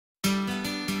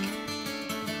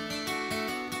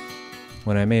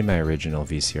When I made my original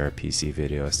VCR-PC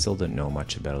video, I still didn't know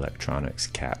much about electronics,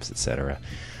 caps, etc.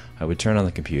 I would turn on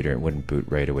the computer, it wouldn't boot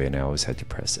right away, and I always had to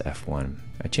press F1.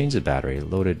 I changed the battery,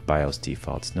 loaded BIOS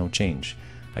defaults, no change.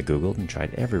 I googled and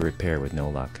tried every repair with no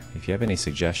luck. If you have any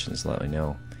suggestions, let me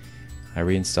know. I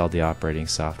reinstalled the operating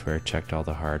software, checked all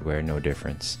the hardware, no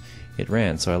difference. It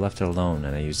ran, so I left it alone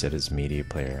and I used it as media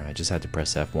player. I just had to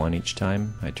press F1 each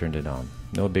time I turned it on.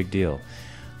 No big deal.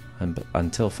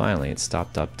 Until finally it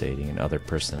stopped updating and other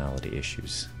personality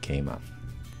issues came up.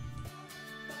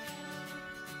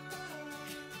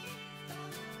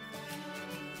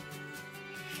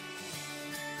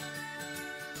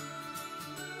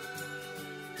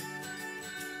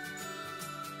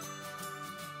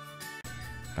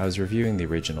 I was reviewing the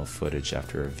original footage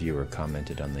after a viewer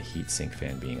commented on the heatsink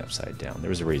fan being upside down. There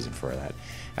was a reason for that.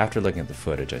 After looking at the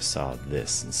footage, I saw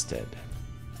this instead.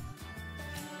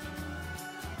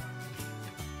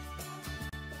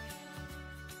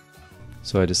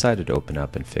 So I decided to open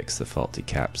up and fix the faulty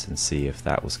caps and see if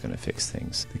that was going to fix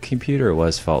things. The computer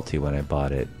was faulty when I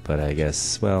bought it, but I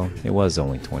guess, well, it was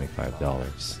only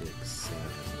 $25. 6, 7,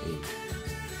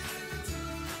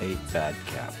 8. 8 bad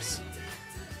caps.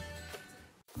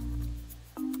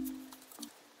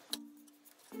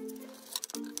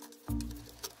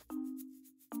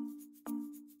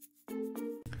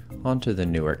 Onto the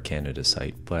Newark, Canada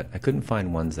site, but I couldn't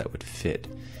find ones that would fit,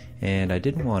 and I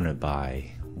didn't want to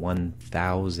buy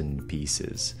 1,000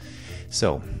 pieces.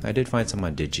 So I did find some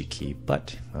on DigiKey,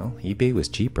 but well, eBay was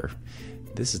cheaper.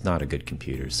 This is not a good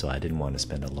computer, so I didn't want to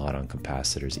spend a lot on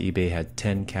capacitors. eBay had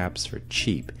 10 caps for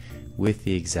cheap with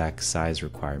the exact size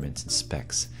requirements and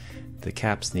specs. The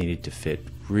caps needed to fit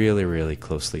really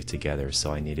closely together,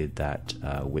 so I needed that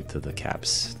width of the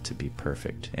caps to be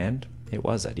perfect, and it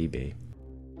was at eBay.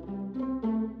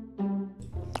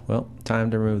 Well,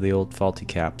 time to remove the old faulty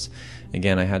caps.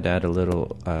 Again, I had to add a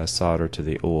little solder to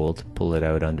the old, pull it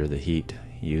out under the heat,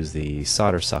 use the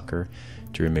solder sucker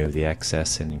to remove the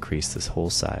excess and increase this hole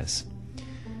size.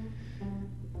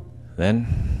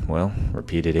 Then, well,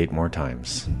 repeat it 8 more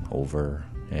times, over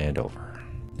and over.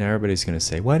 Now everybody's going to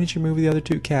say, why did you remove the other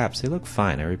 2 caps? They look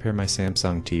fine. I repaired my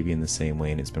Samsung TV in the same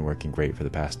way and it's been working great for the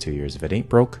past 2 years. If it ain't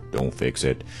broke, don't fix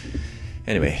it.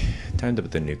 Anyway, time to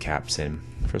put the new caps in.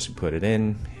 First we put it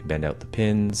in, bend out the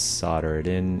pins, solder it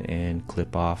in, and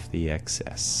clip off the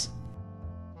excess.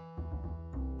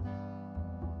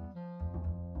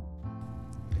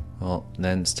 Well,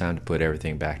 then it's time to put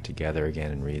everything back together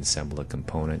again and reassemble the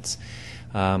components.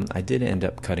 I did end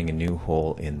up cutting a new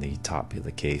hole in the top of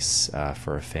the case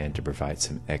for a fan to provide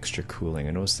some extra cooling.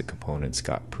 I noticed the components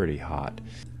got pretty hot.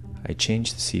 I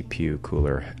changed the CPU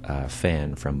cooler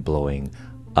fan from blowing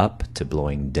up to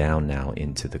blowing down now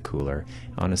into the cooler.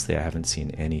 Honestly, I haven't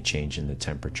seen any change in the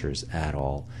temperatures at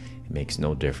all. It makes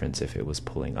no difference if it was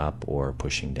pulling up or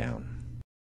pushing down.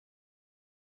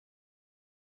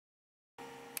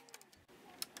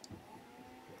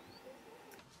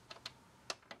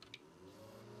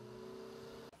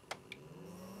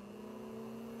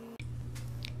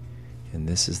 And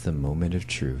this is the moment of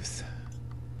truth.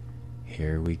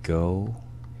 Here we go.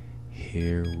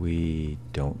 Here we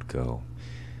don't go.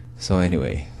 So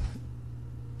anyway,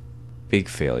 big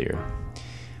failure.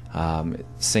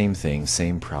 Same thing,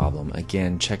 same problem.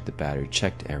 Again, checked the battery,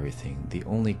 checked everything. The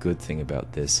only good thing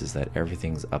about this is that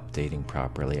everything's updating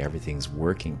properly, everything's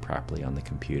working properly on the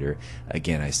computer.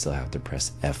 Again, I still have to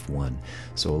press F1.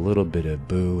 So a little bit of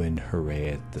boo and hooray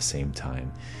at the same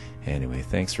time. Anyway,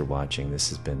 thanks for watching. This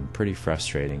has been pretty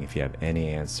frustrating. If you have any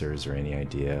answers or any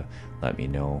idea, let me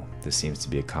know. This seems to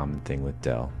be a common thing with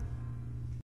Dell.